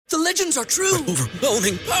The legends are true.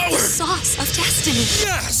 Overwhelming power! Sauce of destiny.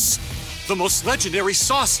 Yes! The most legendary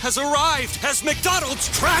sauce has arrived as McDonald's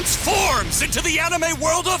transforms into the anime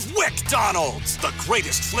world of WickDonald's. The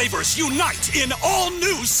greatest flavors unite in all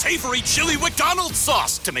new savory chili McDonald's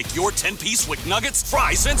sauce to make your 10-piece Wick Nuggets,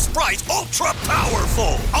 fries, and Sprite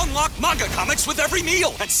ultra-powerful. Unlock manga comics with every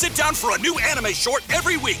meal and sit down for a new anime short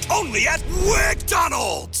every week only at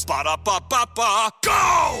WickDonald's. Ba-da-ba-ba-ba,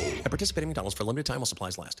 go! At participating McDonald's for a limited time while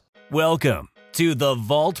supplies last. Welcome to the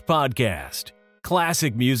Whut Podcast.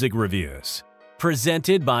 Classic music reviews,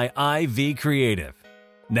 presented by IV Creative.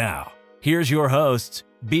 Now, here's your hosts,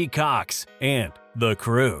 B. Cox and the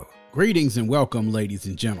crew. Greetings and welcome, ladies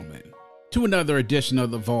and gentlemen, to another edition of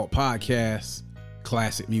the Whut Podcast,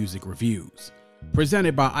 Classic Music Reviews.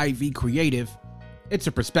 Presented by IV Creative, it's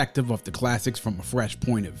a perspective of the classics from a fresh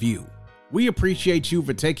point of view. We appreciate you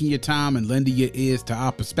for taking your time and lending your ears to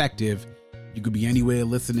our perspective. You could be anywhere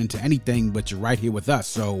listening to anything, but you're right here with us,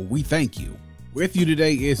 so we thank you. With you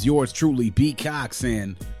today is yours truly, B. Cox,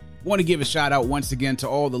 and want to give a shout out once again to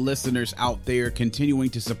all the listeners out there continuing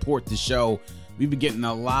to support the show. We've been getting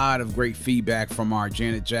a lot of great feedback from our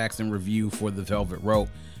Janet Jackson review for The Velvet Rope.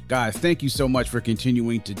 Guys, thank you so much for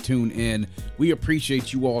continuing to tune in. We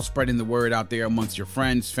appreciate you all spreading the word out there amongst your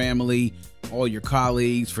friends, family, all your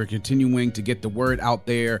colleagues, for continuing to get the word out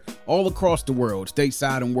there all across the world,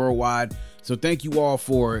 stateside and worldwide. So thank you all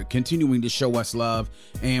for continuing to show us love,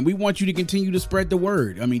 and we want you to continue to spread the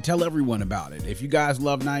word. I mean, tell everyone about it. If you guys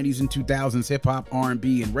love 90s and 2000s hip-hop,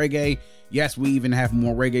 R&B, and reggae, yes, we even have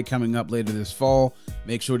more reggae coming up later this fall.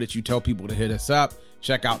 Make sure that you tell people to hit us up.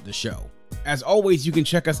 Check out the show. As always, you can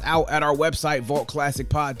check us out at our website,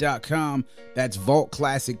 vaultclassicpod.com. That's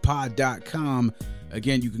vaultclassicpod.com.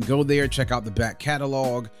 Again, you can go there, check out the back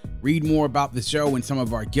catalog, read more about the show and some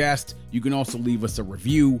of our guests. You can also leave us a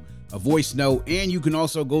review, a voice note, and you can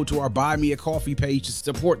also go to our Buy Me a Coffee page to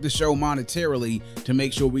support the show monetarily to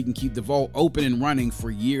make sure we can keep the vault open and running for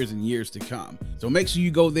years and years to come. So make sure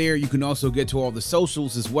you go there. You can also get to all the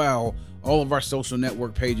socials as well. All of our social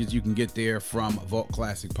network pages you can get there from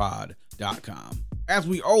vaultclassicpod.com. As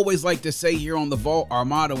we always like to say here on the Vault, our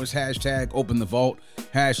motto is hashtag open the vault,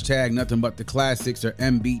 hashtag nothing but the classics, or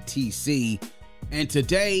MBTC. And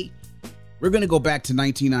today we're going to go back to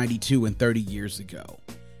 1992 and 30 years ago.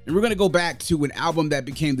 And we're going to go back to an album that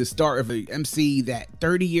became the start of an MC that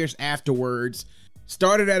 30 years afterwards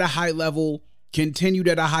started at a high level, continued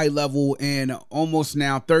at a high level, and almost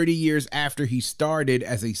now 30 years after he started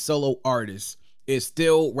as a solo artist is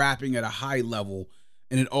still rapping at a high level.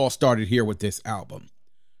 And it all started here with this album.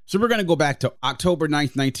 So we're going to go back to October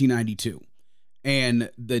 9th, 1992. And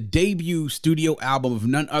the debut studio album of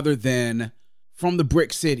none other than, from the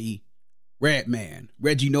Brick City, Redman,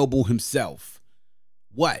 Reggie Noble himself.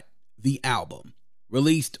 Whut, the album,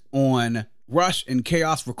 released on Rush and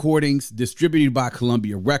Chaos Recordings, distributed by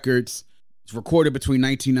Columbia Records. It's recorded between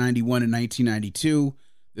 1991 and 1992.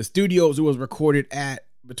 The studios it was recorded at,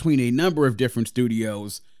 between a number of different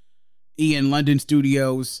studios: Ian London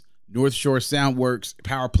Studios, North Shore Soundworks,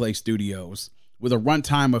 Power Play Studios, with a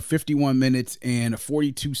runtime of 51 minutes and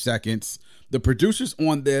 42 seconds. The producers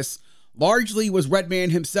on this largely was Redman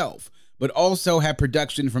himself, but also had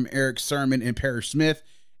production from Eric Sermon and Parrish Smith,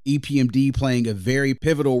 EPMD playing a very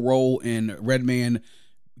pivotal role in Redman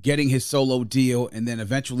getting his solo deal and then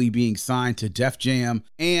eventually being signed to Def Jam,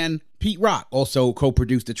 and Pete Rock also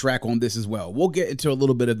co-produced the track on this as well. We'll get into a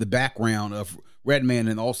little bit of the background of Redman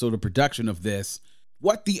and also the production of this.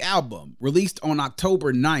 Whut, the album, released on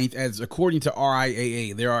October 9th, as according to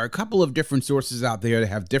RIAA. There are a couple of different sources out there that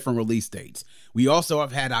have different release dates. We also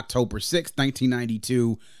have had October 6th,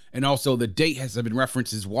 1992, and also the date has been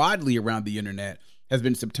references widely around the internet, has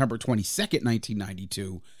been September 22nd,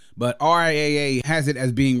 1992, but RIAA has it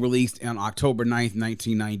as being released on October 9th,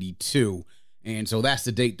 1992, and so that's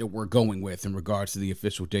the date that we're going with in regards to the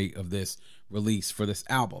official date of this release for this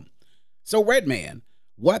album. So Redman,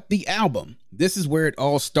 Whut, the album, this is where it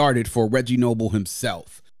all started for Reggie Noble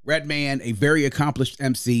himself. Redman, a very accomplished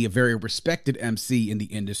MC, a very respected MC in the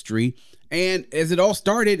industry, and as it all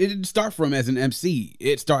started, it didn't start from as an MC.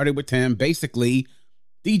 It started with him basically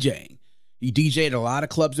DJing. He DJ'd a lot of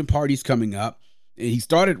clubs and parties coming up, and he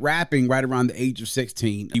started rapping right around the age of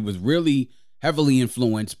 16. He was really heavily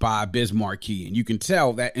influenced by Biz Markie, and you can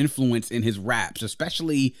tell that influence in his raps,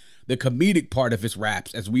 especially the comedic part of his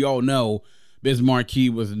raps. As we all know, Biz Markie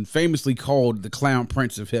was famously called the Clown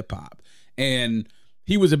Prince of hip hop, and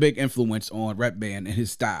he was a big influence on Redman and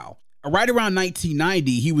his style. Right around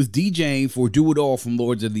 1990, he was DJing for Do It All from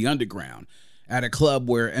Lords of the Underground at a club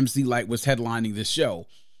where MC Lyte was headlining the show.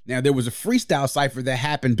 Now, there was a freestyle cypher that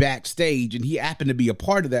happened backstage, and he happened to be a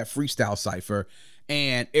part of that freestyle cypher.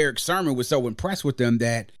 And Eric Sermon was so impressed with them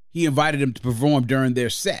that he invited him to perform during their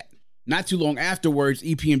set. Not too long afterwards,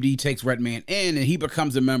 EPMD takes Redman in, and he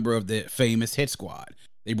becomes a member of the famous Hit Squad.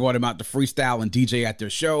 They brought him out to freestyle and DJ at their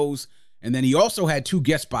shows. And then he also had 2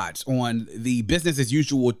 guest spots on the Business as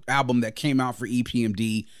Usual album that came out for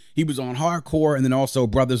EPMD. He was on Hardcore and then also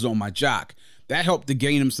Brothers on My Jock. That helped to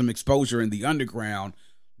gain him some exposure in the underground.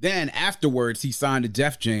 Then afterwards, he signed to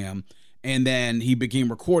Def Jam, and then he began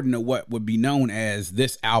recording what would be known as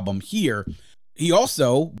this album here. He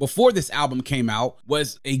also, before this album came out,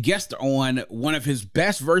 was a guest on one of his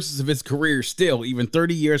best verses of his career still, even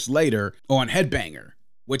 30 years later, on Headbanger,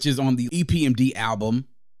 which is on the EPMD album,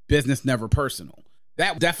 Business Never Personal.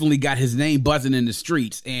 That definitely got his name buzzing in the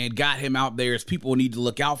streets and got him out there as people need to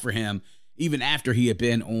look out for him, even after he had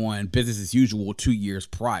been on Business as Usual 2 years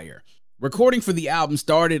prior. Recording for the album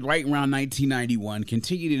started right around 1991,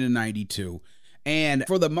 continued into 92, and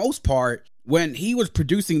for the most part, when he was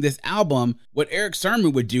producing this album, what Eric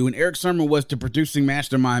Sermon would do, and Eric Sermon was the producing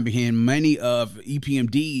mastermind behind many of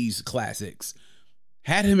EPMD's classics,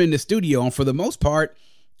 had him in the studio, and for the most part,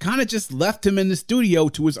 kind of just left him in the studio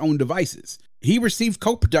to his own devices. He received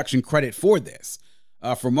co-production credit for this,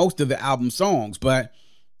 for most of the album songs, but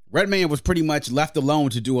Redman was pretty much left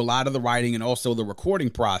alone to do a lot of the writing and also the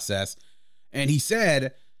recording process. And he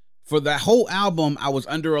said, for that whole album, I was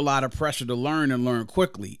under a lot of pressure to learn and learn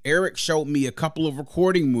quickly. Eric showed me a couple of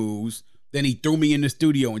recording moves, then he threw me in the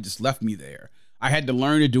studio and just left me there. I had to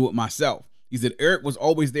learn to do it myself. He said Eric was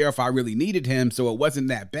always there if I really needed him, so it wasn't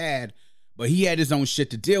that bad, but he had his own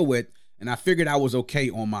shit to deal with, and I figured I was okay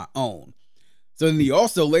on my own. So then he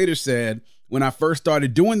also later said, when I first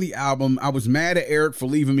started doing the album, I was mad at Eric for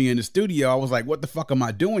leaving me in the studio. I was like, what the fuck am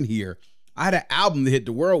I doing here? I had an album to hit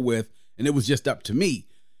the world with, and it was just up to me.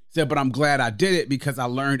 He said, but I'm glad I did it because I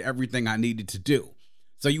learned everything I needed to do.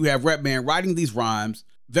 So you have Redman writing these rhymes,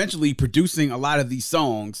 eventually producing a lot of these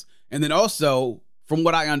songs, and then also, from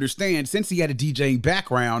what I understand, since he had a DJing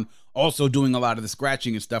background, also doing a lot of the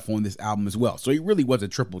scratching and stuff on this album as well. So he really was a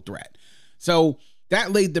triple threat. So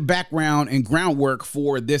that laid the background and groundwork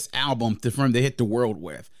for this album for him to hit the world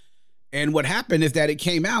with. And what happened is that it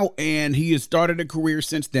came out, and he has started a career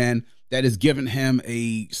since then that has given him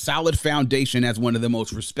a solid foundation as one of the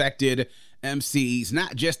most respected MCs,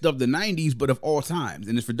 not just of the 90s, but of all times.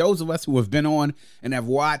 And it's for those of us who have been on and have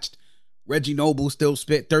watched Reggie Noble still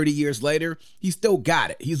spit 30 years later, he still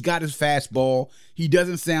got it. He's got his fastball. He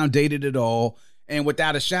doesn't sound dated at all. And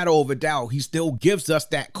without a shadow of a doubt, he still gives us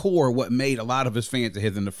that core, what made a lot of his fans of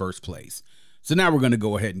his in the first place. So now we're going to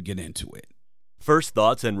go ahead and get into it. First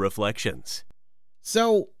thoughts and reflections.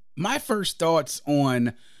 So my first thoughts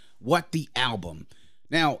on What the album.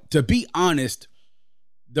 Now, to be honest,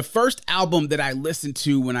 the first album that I listened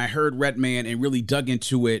to when I heard Redman and really dug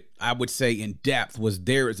into it, I would say in depth, was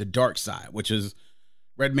There Is a Dark Side, which is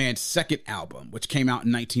Redman's second album, which came out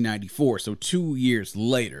in 1994, so 2 years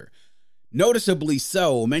later. Noticeably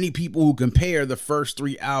so, many people who compare the first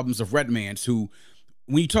 3 albums of Redman's, who,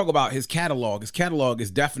 when you talk about his catalog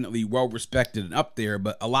is definitely well-respected and up there,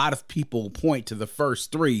 but a lot of people point to the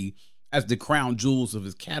first 3 as the crown jewels of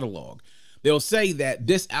his catalog. They'll say that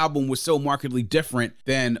this album was so markedly different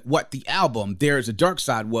than what the album There Is a Dark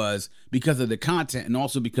Side was because of the content and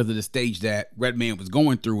also because of the stage that Redman was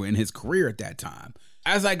going through in his career at that time.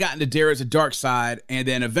 As I got into There Is a Dark Side and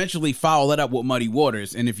then eventually followed that up with Muddy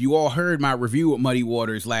Waters, and if you all heard my review of Muddy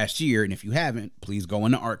Waters last year, and if you haven't, please go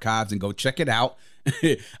in the archives and go check it out.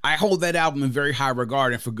 I hold that album in very high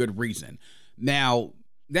regard and for good reason. Now,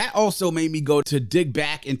 that also made me go to dig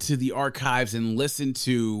back into the archives and listen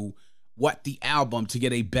to What the album to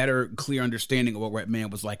get a better, clear understanding of what Redman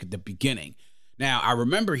was like at the beginning. Now, I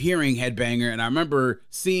remember hearing Headbanger, and I remember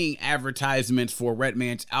seeing advertisements for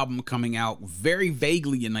Redman's album coming out very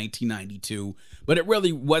vaguely in 1992, but it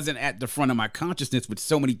really wasn't at the front of my consciousness with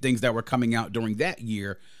so many things that were coming out during that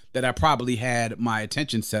year that I probably had my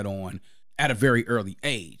attention set on at a very early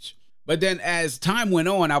age. But then as time went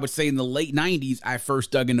on, I would say in the late 90s, I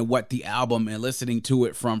first dug into What the album and listening to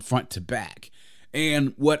it from front to back.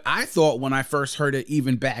 And what I thought when I first heard it,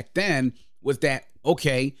 even back then, was that,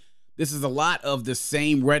 okay, this is a lot of the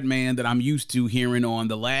same Redman that I'm used to hearing on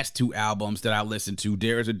the last 2 albums that I listened to,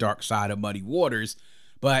 There Is a Dark Side of Muddy Waters,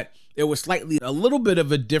 but it was slightly a little bit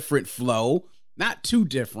of a different flow, not too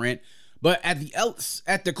different, but at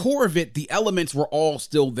the core of it, the elements were all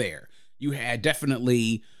still there. You had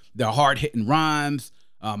definitely the hard-hitting rhymes,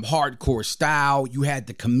 hardcore style. You had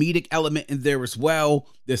the comedic element in there as well.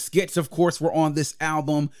 The skits, of course, were on this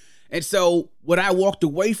album. And so what I walked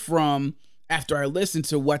away from after I listened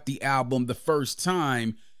to What the album the first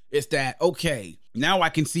time is that, okay, now I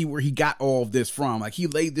can see where he got all of this from. Like, he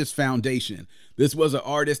laid this foundation. This was an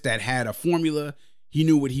artist that had a formula. He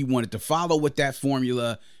knew what he wanted to follow with that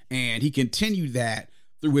formula, and he continued that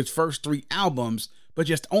through his first 3 albums, but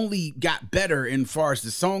just only got better in far as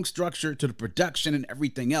the song structure to the production and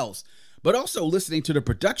everything else. But also listening to the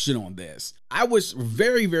production on this, I was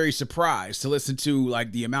very, very surprised to listen to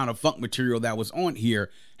like the amount of funk material that was on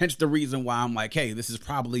here. Hence the reason why I'm like, hey, this is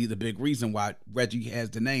probably the big reason why Reggie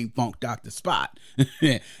has the name Funk Dr. Spot.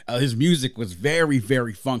 His music was very,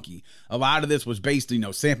 very funky. A lot of this was based,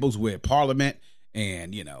 samples with Parliament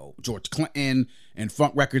and, George Clinton and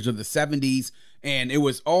funk records of the 70s. And it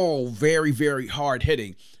was all very, very hard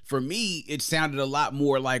hitting. For me, it sounded a lot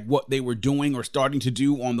more like what they were doing or starting to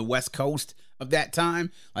do on the West Coast of that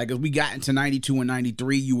time. Like, as we got into 92 and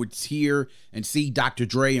 93, you would hear and see Dr.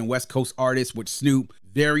 Dre and West Coast artists with Snoop,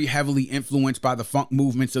 very heavily influenced by the funk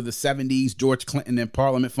movements of the 70s, George Clinton and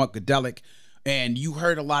Parliament Funkadelic. And you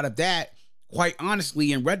heard a lot of that, quite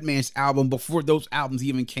honestly, in Redman's album before those albums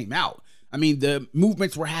even came out. I mean, the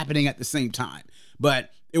movements were happening at the same time, but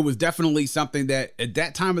it was definitely something that at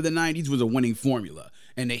that time of the 90s was a winning formula.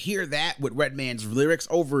 And to hear that with Redman's lyrics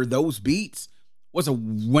over those beats was a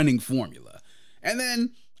winning formula. And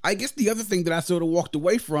then I guess the other thing that I sort of walked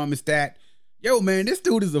away from is that, yo, man, this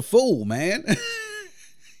dude is a fool, man.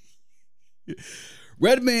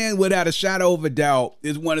 Redman, without a shadow of a doubt,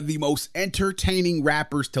 is one of the most entertaining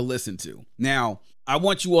rappers to listen to. Now, I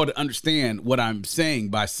want you all to understand what I'm saying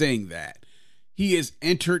by saying that. He is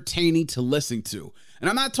entertaining to listen to. And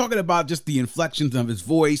I'm not talking about just the inflections of his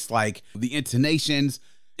voice, like the intonations.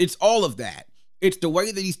 It's all of that. It's the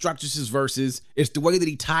way that he structures his verses. It's the way that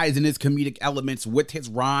he ties in his comedic elements with his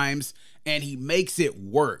rhymes. And he makes it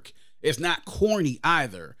work. It's not corny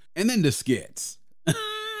either. And then the skits.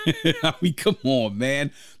 I mean, come on, man.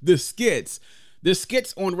 The skits. The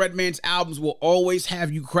skits on Redman's albums will always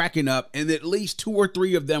have you cracking up. And at least 2 or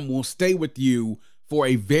 3 of them will stay with you for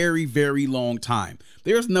a very, very long time.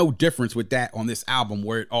 There's no difference with that on this album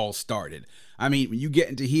where it all started. I mean, when you get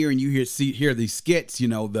into here and you hear these skits,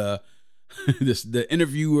 the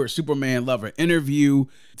interview or Superman Lover interview,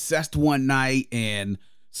 Cessed One Night, and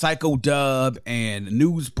Psycho Dub, and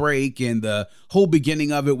Newsbreak, and the whole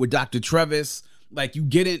beginning of it with Dr. Trevis, like, you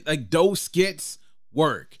get it, like, those skits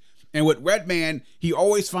work. And with Redman, he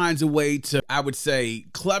always finds a way to, I would say,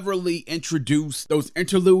 cleverly introduce those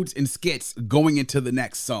interludes and skits going into the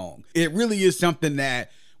next song. It really is something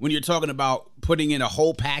that when you're talking about putting in a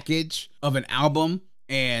whole package of an album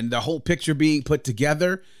and the whole picture being put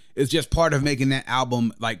together, is just part of making that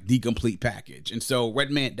album like the complete package. And so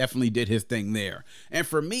Redman definitely did his thing there. And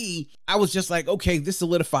for me, I was just like, okay, this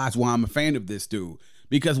solidifies why I'm a fan of this dude.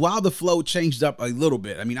 Because while the flow changed up a little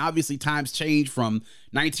bit, I mean, obviously times changed from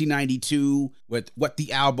 1992 with What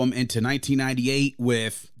the Album into 1998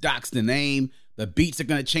 with Doc's the Name. The beats are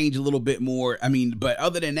going to change a little bit more. I mean, but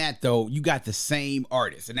other than that, though, you got the same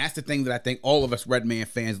artist. And that's the thing that I think all of us Redman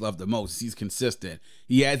fans love the most. He's consistent.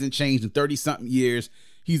 He hasn't changed in 30-something years.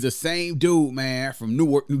 He's the same dude, man, from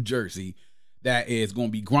Newark, New Jersey, that is going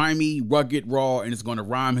to be grimy, rugged, raw, and is going to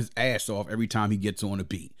rhyme his ass off every time he gets on a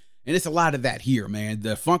beat. And it's a lot of that here, man.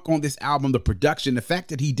 The funk on this album, the production, the fact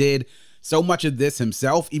that he did so much of this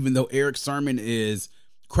himself, even though Eric Sermon is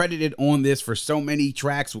credited on this for so many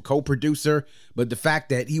tracks with co-producer, but the fact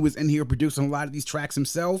that he was in here producing a lot of these tracks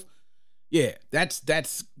himself, yeah,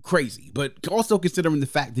 that's crazy. But also considering the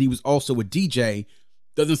fact that he was also a DJ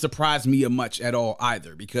doesn't surprise me much at all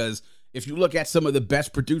either, because if you look at some of the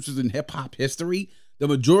best producers in hip-hop history, the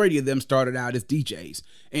majority of them started out as DJs.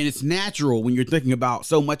 And it's natural when you're thinking about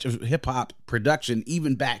so much of hip-hop production,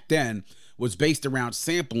 even back then, was based around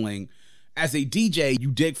sampling. As a DJ,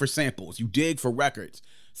 you dig for samples. You dig for records.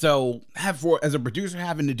 So as a producer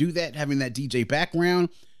having to do that, having that DJ background,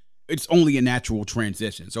 it's only a natural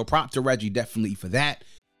transition. So props to Reggie definitely for that.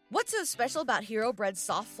 What's so special about Hero Bread's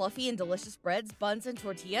soft, fluffy, and delicious breads, buns, and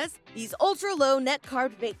tortillas? These ultra-low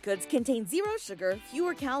net-carb baked goods contain zero sugar,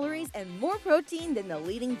 fewer calories, and more protein than the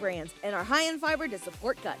leading brands, and are high in fiber to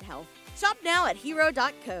support gut health. Shop now at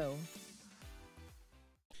hero.co.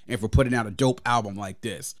 And for putting out a dope album like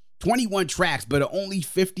this. 21 tracks, but only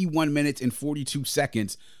 51 minutes and 42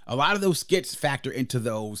 seconds. A lot of those skits factor into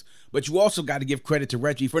those, but you also got to give credit to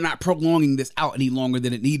Reggie for not prolonging this out any longer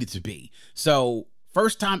than it needed to be. So,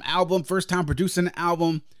 first time producing an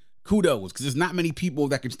album, kudos, because there's not many people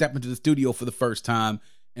that can step into the studio for the first time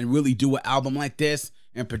and really do an album like this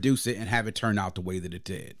and produce it and have it turn out the way that it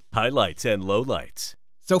did. Highlights and lowlights.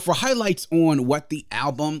 So for highlights on What the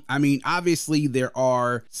album, I mean, obviously there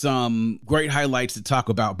are some great highlights to talk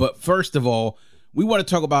about. But first of all, we want to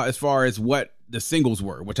talk about as far as what the singles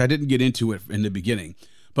were, which I didn't get into it in the beginning.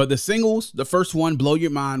 But the singles, the first one, Blow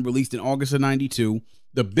Your Mind, released in August of 92.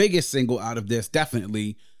 The biggest single out of this,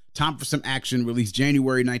 definitely, Time for Some Action, released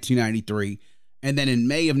January 1993. And then in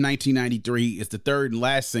May of 1993 is the third and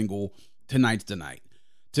last single, Tonight's the Night.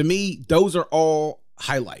 To me, those are all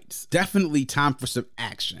highlights. Definitely Time for Some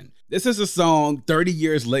Action. This is a song 30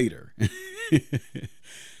 years later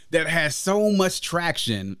that has so much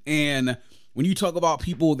traction. And when you talk about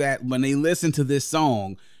people that when they listen to this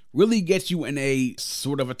song, really gets you in a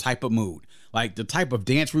sort of a type of mood. Like the type of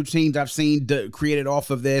dance routines I've seen created off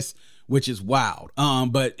of this, which is wild.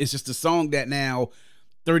 But it's just a song that now,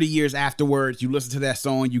 30 years afterwards, you listen to that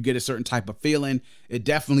song, you get a certain type of feeling. It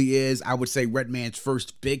definitely is, I would say, Redman's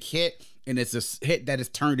first big hit, and it's a hit that has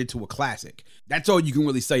turned into a classic. That's all you can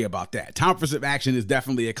really say about that. Time for Some Action is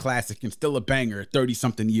definitely a classic and still a banger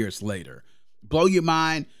 30-something years later. Blow Your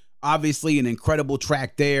Mind, obviously an incredible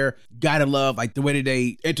track there. Gotta love like the way that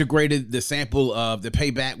they integrated the sample of the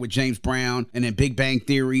Payback with James Brown and then Big Bang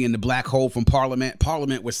Theory and the Black Hole from Parliament.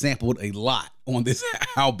 Parliament was sampled a lot on this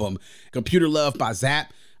album. Computer Love by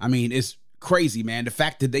Zapp. I mean, it's crazy, man. The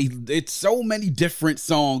fact that it's so many different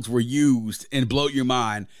songs were used in Blow Your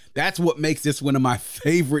Mind. That's what makes this one of my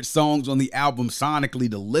favorite songs on the album sonically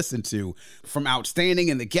to listen to. From Outstanding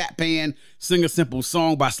and the Gap Band, Sing a Simple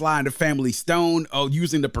Song by Sly and the Family Stone,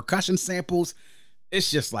 using the percussion samples. It's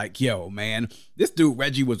just like, yo, man, this dude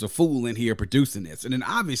Reggie was a fool in here producing this. And then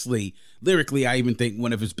obviously, lyrically, I even think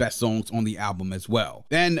one of his best songs on the album as well.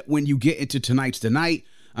 Then when you get into Tonight's the Night,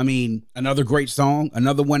 I mean, another great song,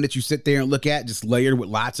 another one that you sit there and look at, just layered with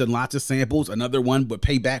lots and lots of samples. Another one with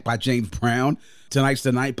Payback by James Brown, Tonight's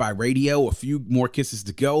the Night by Radio, A Few More Kisses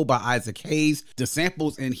to Go by Isaac Hayes. The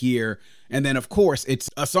samples in here. And then, of course, it's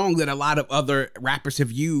a song that a lot of other rappers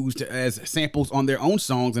have used as samples on their own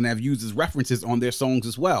songs and have used as references on their songs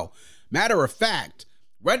as well. Matter of fact,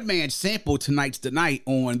 Redman sampled Tonight's the Night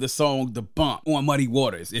on the song The Bump on Muddy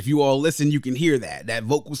Waters. If you all listen, you can hear that. That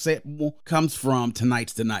vocal sample comes from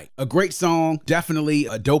Tonight's the Night. A great song, definitely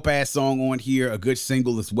a dope-ass song on here, a good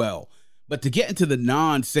single as well. But to get into the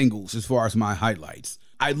non-singles as far as my highlights,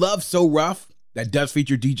 I love So Rough. That does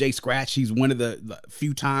feature DJ Scratch. He's one of the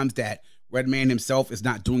few times that Redman himself is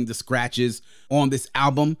not doing the scratches on this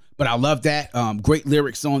album, but I love that. Great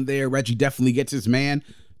lyrics on there. Reggie definitely gets his man.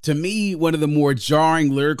 To me, one of the more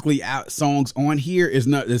jarring lyrically out songs on here is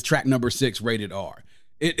track number 6, Rated R.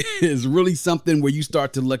 It is really something where you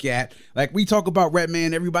start to look at, like we talk about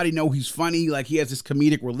Redman, everybody know he's funny, like he has this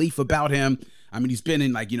comedic relief about him. I mean, he's been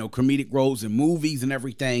in comedic roles in movies and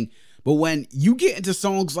everything. But when you get into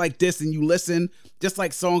songs like this and you listen, just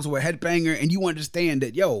like songs with Headbanger, and you understand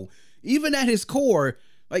that, yo, even at his core,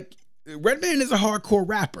 like, Redman is a hardcore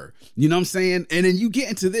rapper, you know what I'm saying? And then you get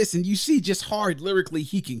into this and you see just hard lyrically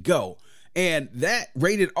he can go. And that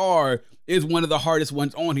Rated R is one of the hardest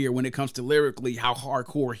ones on here when it comes to lyrically how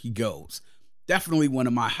hardcore he goes. Definitely one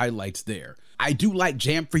of my highlights there. I do like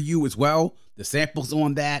Jam For You as well. The samples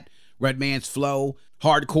on that, Redman's flow.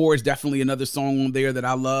 Hardcore is definitely another song on there that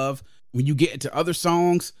I love. When you get into other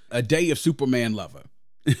songs, A Day of Superman Lover.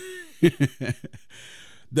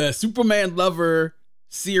 The Superman Lover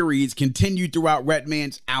series continued throughout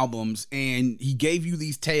Redman's albums, and he gave you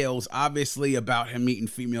these tales, obviously, about him meeting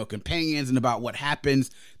female companions and about what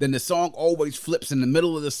happens. Then the song always flips in the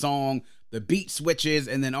middle of the song, the beat switches,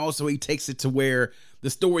 and then also he takes it to where the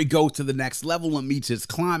story goes to the next level and meets its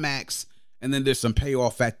climax, and then there's some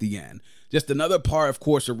payoff at the end. Just another part, of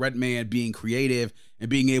course, of Redman being creative and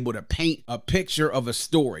being able to paint a picture of a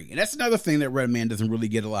story. And that's another thing that Redman doesn't really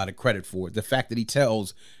get a lot of credit for. The fact that he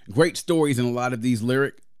tells great stories in a lot of these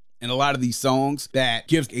lyrics and a lot of these songs that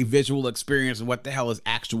gives a visual experience of what the hell is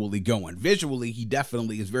actually going. Visually, he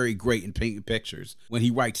definitely is very great in painting pictures when he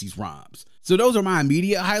writes these rhymes. So those are my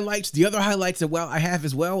immediate highlights. The other highlights that I have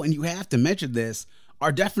as well, and you have to mention this,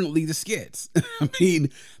 are definitely the skits. I mean,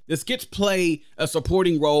 the skits play a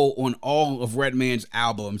supporting role on all of Redman's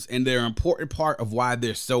albums, and they're an important part of why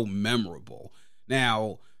they're so memorable.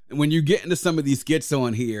 Now, when you get into some of these skits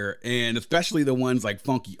on here, and especially the ones like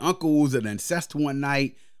Funky Uncles and Incest One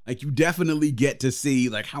Night, like you definitely get to see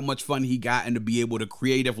like how much fun he got and to be able to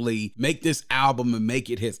creatively make this album and make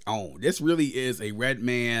it his own. This really is a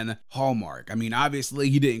Redman hallmark. I mean, obviously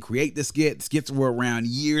he didn't create the skits. Skits were around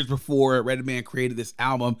years before Redman created this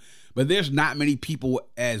album, but there's not many people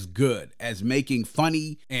as good as making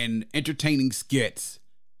funny and entertaining skits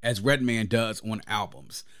as Redman does on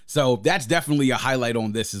albums. So that's definitely a highlight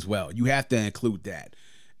on this as well. You have to include that.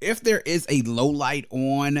 if there is a low light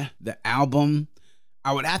on the album,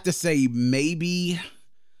 I would have to say maybe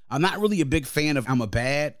I'm not really a big fan of I'm a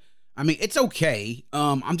Bad. I mean, it's okay.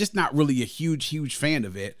 I'm just not really a huge fan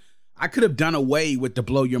of it. I could have done away with the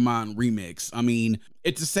Blow Your Mind remix. I mean,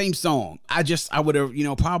 it's the same song. I would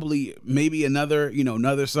have, probably maybe another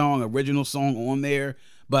song, original song on there,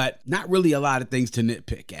 but not really a lot of things to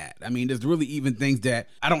nitpick at. I mean, there's really even things that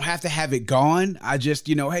I don't have to have it gone. I just,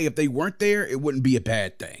 hey, if they weren't there, it wouldn't be a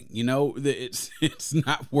bad thing. It's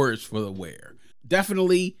not worse for the wear.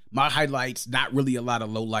 Definitely my highlights, not really a lot of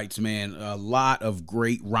lowlights, man. A lot of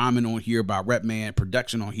great rhyming on here by Redman.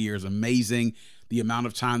 Production on here is amazing. The amount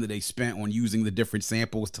of time that they spent on using the different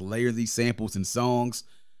samples to layer these samples in songs,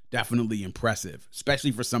 definitely impressive,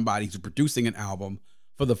 especially for somebody who's producing an album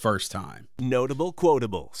for the first time. Notable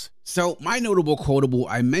quotables. So my notable quotable,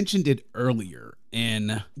 I mentioned it earlier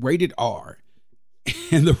in Rated R.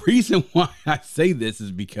 And the reason why I say this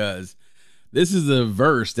is because this is a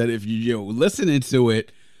verse that if you listening to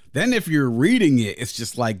it, then if you're reading it, it's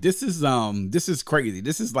just like, this is crazy.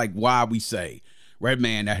 This is like why we say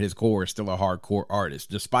Redman at his core is still a hardcore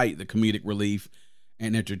artist, despite the comedic relief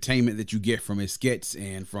and entertainment that you get from his skits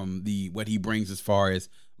and from what he brings as far as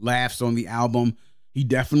laughs on the album. He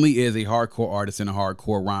definitely is a hardcore artist and a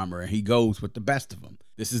hardcore rhymer, and he goes with the best of them.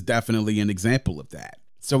 This is definitely an example of that.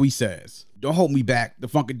 So he says, "Don't hold me back. The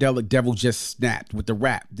Funkadelic devil just snapped with the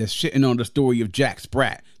rap that's shitting on the story of Jack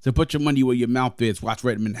Sprat. So put your money where your mouth is. Watch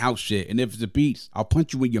Redman house shit. And if it's a beast, I'll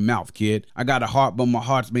punch you in your mouth, kid. I got a heart, but my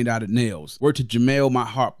heart's made out of nails. Word to Jamel, my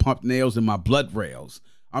heart pumped nails and my blood rails.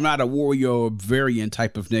 I'm not a warrior or variant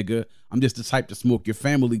type of nigga. I'm just the type to smoke your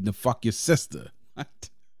family and fuck your sister." What?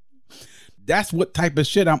 That's what type of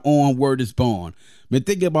shit I'm on. Word is born. Been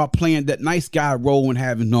thinking about playing that nice guy role and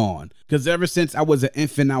having on. Cause ever since I was an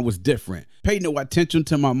infant, I was different. Paid no attention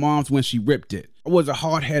to my mom's when she ripped it. I was a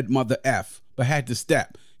hard-head mother F, but had to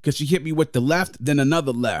step. Cause she hit me with the left, then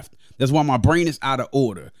another left. That's why my brain is out of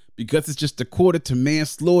order. Because it's just a quarter to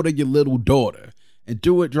manslaughter your little daughter. And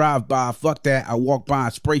do it drive by, fuck that, I walk by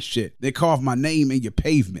and spray shit. They carve my name in your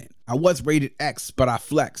pavement. I was rated X, but I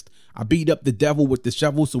flexed. I beat up the devil with the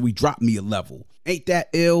shovel, so he dropped me a level. Ain't that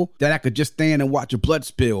ill that I could just stand and watch a blood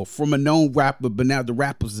spill from a known rapper, but now the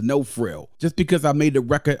rapper's a no frill. Just because I made a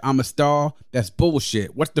record, I'm a star? That's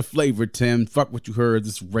bullshit. What's the flavor, Tim? Fuck what you heard,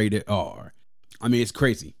 this rated R. I mean, it's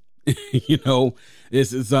crazy.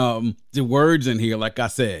 This is the words in here, like I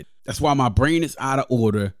said. That's why my brain is out of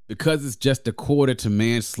order, because it's just a quarter to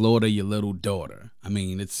manslaughter your little daughter. I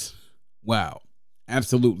mean, it's wow.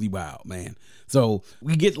 Absolutely wow, man. So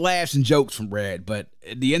we get laughs and jokes from Red, but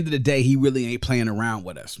at the end of the day, he really ain't playing around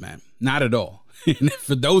with us, man. Not at all. And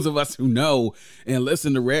for those of us who know and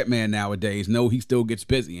listen to Redman nowadays, know he still gets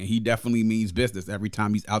busy, and he definitely means business every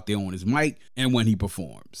time he's out there on his mic and when he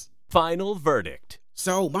performs. Final verdict.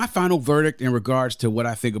 So my final verdict in regards to what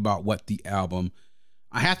I think about What the album,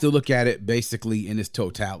 I have to look at it basically in its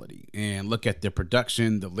totality and look at the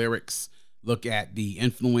production, the lyrics, look at the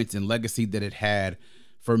influence and legacy that it had.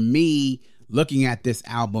 For me, looking at this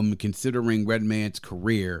album, considering Redman's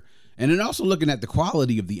career, and then also looking at the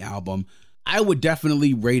quality of the album, I would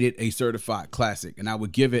definitely rate it a certified classic, and I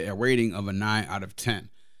would give it a rating of a 9 out of 10.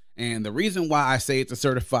 And the reason why I say it's a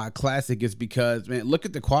certified classic is because, man, look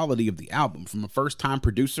at the quality of the album. From a first-time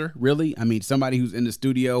producer, really. I mean, somebody who's in the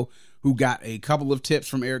studio who got a couple of tips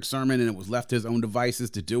from Eric Sermon and it was left to his own devices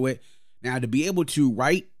to do it. Now, to be able to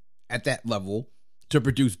write at that level, to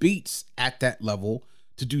produce beats at that level,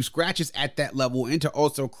 to do scratches at that level, and to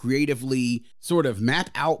also creatively sort of map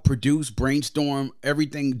out, produce, brainstorm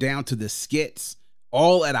everything down to the skits,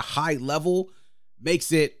 all at a high level,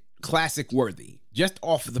 makes it classic worthy, just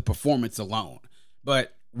off of the performance alone.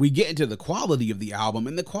 But we get into the quality of the album,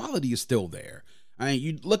 and the quality is still there. I mean,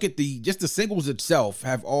 you look at the singles itself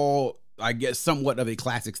have all, I guess, somewhat of a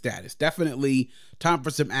classic status. Definitely Time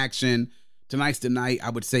for Some Action, Tonight's the Night, I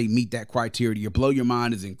would say meet that criteria. Blow Your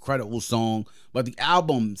Mind is an incredible song, but the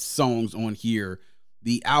album songs on here,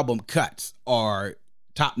 the album cuts are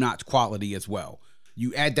top-notch quality as well.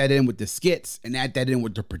 You add that in with the skits and add that in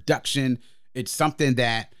with the production, it's something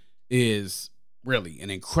that is really an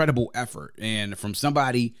incredible effort. And from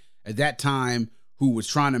somebody at that time who was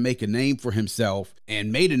trying to make a name for himself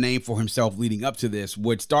and made a name for himself leading up to this,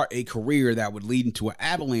 would start a career that would lead into an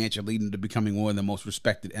avalanche and lead into becoming one of the most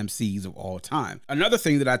respected MCs of all time. Another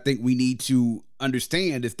thing that I think we need to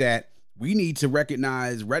understand is that we need to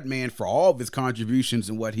recognize Redman for all of his contributions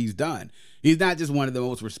and what he's done. He's not just one of the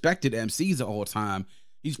most respected MCs of all time.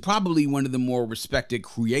 He's probably one of the more respected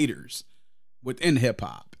creators within hip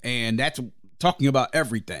hop. And that's talking about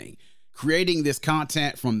everything. creating this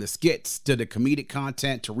content from the skits to the comedic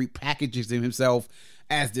content to repackaging himself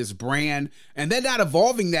as this brand, and then not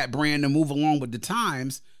evolving that brand to move along with the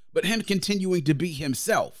times, but him continuing to be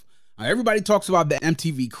himself. Everybody talks about the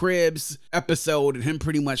MTV Cribs episode and him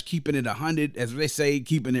pretty much keeping it 100, as they say,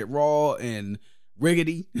 keeping it raw and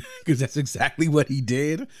riggedy, because that's exactly what he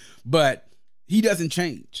did. But he doesn't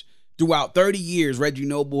change. Throughout 30 years, Reggie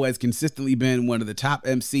Noble has consistently been one of the top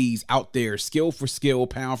MCs out there, skill for skill,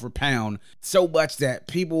 pound for pound, so much that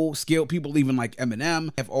people even like Eminem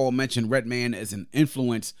have all mentioned Redman as an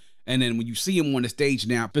influence. And then when you see him on the stage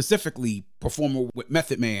now, specifically performing with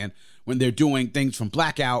Method Man, when they're doing things from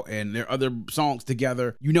Blackout and their other songs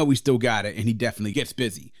together, you know he still got it, and he definitely gets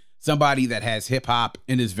busy. Somebody that has hip-hop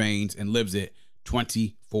in his veins and lives it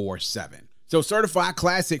 24/7. So certified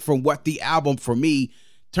classic from What the Album for me,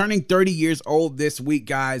 turning 30 years old this week,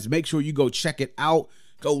 guys. Make sure you go check it out,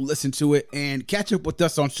 go listen to it, and catch up with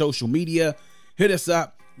us on social media. Hit us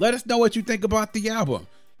up. Let us know what you think about the album.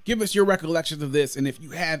 Give us your recollections of this, and if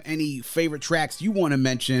you have any favorite tracks you want to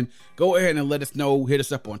mention, go ahead and let us know. Hit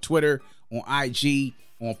us up on Twitter, on IG,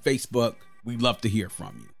 on Facebook. We'd love to hear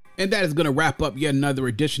from you. And that is going to wrap up yet another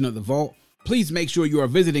edition of The Vault. Please make sure you are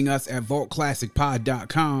visiting us at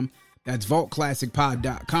vaultclassicpod.com. That's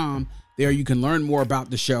vaultclassicpod.com. There you can learn more about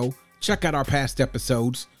the show, check out our past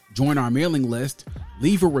episodes, join our mailing list,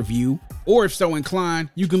 leave a review, or if so inclined,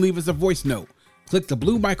 you can leave us a voice note. Click the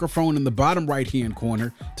blue microphone in the bottom right-hand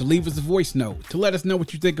corner to leave us a voice note to let us know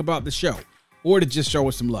what you think about the show, or to just show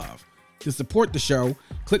us some love. To support the show,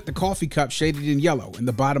 click the coffee cup shaded in yellow in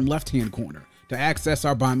the bottom left-hand corner to access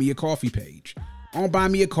our Buy Me a Coffee page. On Buy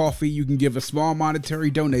Me a Coffee, you can give a small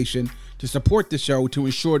monetary donation to support the show to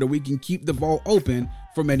ensure that we can keep the vault open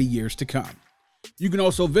for many years to come. You can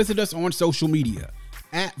also visit us on social media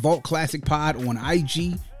at Vault Classic Pod on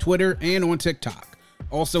IG, Twitter, and on TikTok.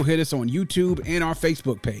 Also hit us on YouTube and our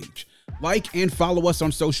Facebook page. Like and follow us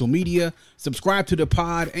on social media, subscribe to the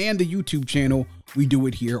pod and the YouTube channel. We do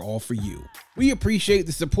it here all for you. We appreciate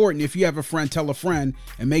the support, and if you have a friend, tell a friend,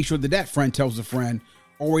 and make sure that that friend tells a friend.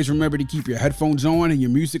 Always remember to keep your headphones on and your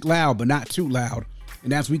music loud, but not too loud.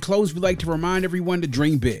 And as we close, we'd like to remind everyone to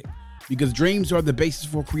dream big, because dreams are the basis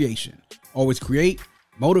for creation. Always create,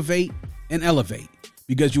 motivate, and elevate,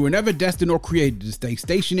 because you were never destined or created to stay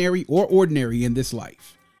stationary or ordinary in this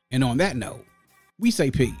life. And on that note, we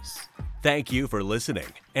say peace. Thank you for listening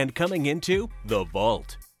and coming into The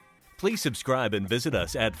Vault. Please subscribe and visit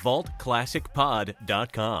us at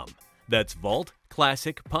vaultclassicpod.com. That's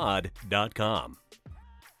vaultclassicpod.com.